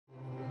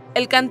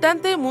El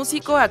cantante,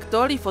 músico,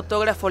 actor y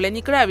fotógrafo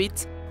Lenny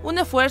Kravitz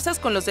une fuerzas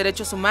con los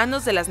derechos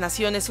humanos de las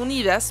Naciones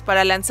Unidas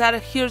para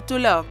lanzar Here to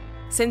Love,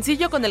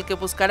 sencillo con el que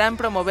buscarán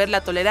promover la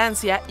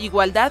tolerancia,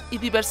 igualdad y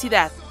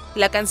diversidad.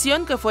 La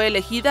canción, que fue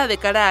elegida de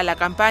cara a la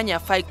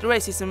campaña Fight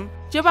Racism,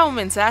 lleva un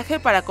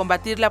mensaje para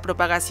combatir la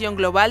propagación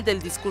global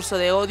del discurso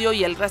de odio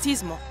y el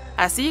racismo,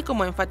 así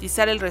como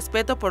enfatizar el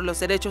respeto por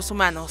los derechos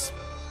humanos.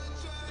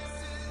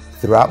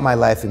 Throughout my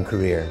life and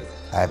career,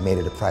 I have made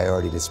it a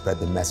priority to spread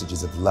the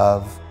messages of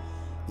love,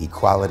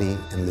 equality,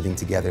 and living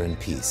together in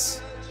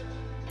peace.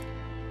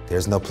 There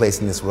is no place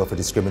in this world for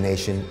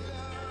discrimination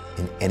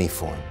in any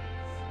form,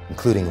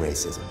 including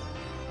racism.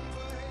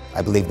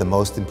 I believe the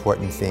most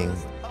important thing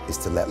is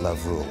to let love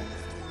rule.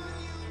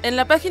 En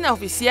la página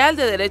oficial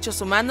de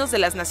Derechos Humanos de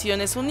las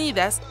Naciones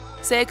Unidas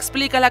se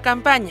explica la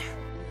campaña.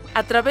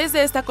 A través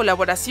de esta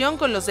colaboración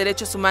con los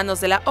derechos humanos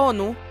de la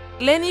ONU,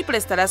 Lenny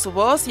prestará su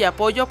voz y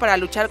apoyo para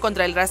luchar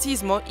contra el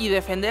racismo y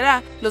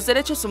defenderá los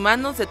derechos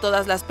humanos de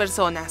todas las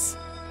personas.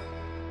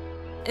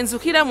 En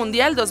su gira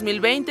mundial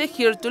 2020,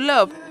 Here to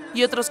Love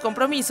y otros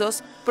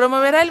compromisos,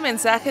 promoverá el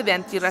mensaje de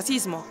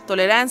antirracismo,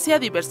 tolerancia,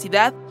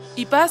 diversidad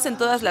y paz en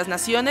todas las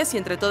naciones y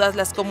entre todas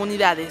las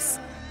comunidades.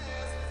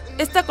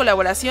 Esta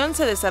colaboración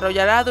se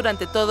desarrollará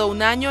durante todo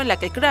un año, en la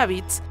que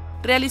Kravitz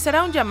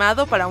realizará un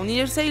llamado para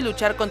unirse y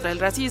luchar contra el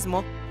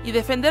racismo y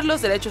defender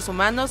los derechos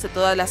humanos de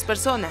todas las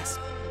personas.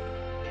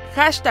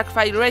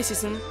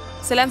 #FightRacism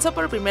se lanzó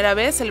por primera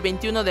vez el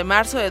 21 de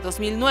marzo de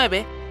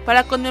 2009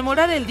 para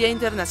conmemorar el Día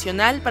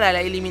Internacional para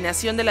la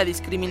Eliminación de la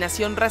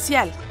Discriminación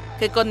Racial,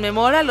 que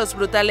conmemora los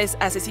brutales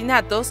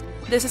asesinatos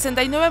de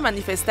 69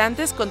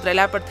 manifestantes contra el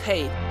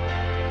apartheid.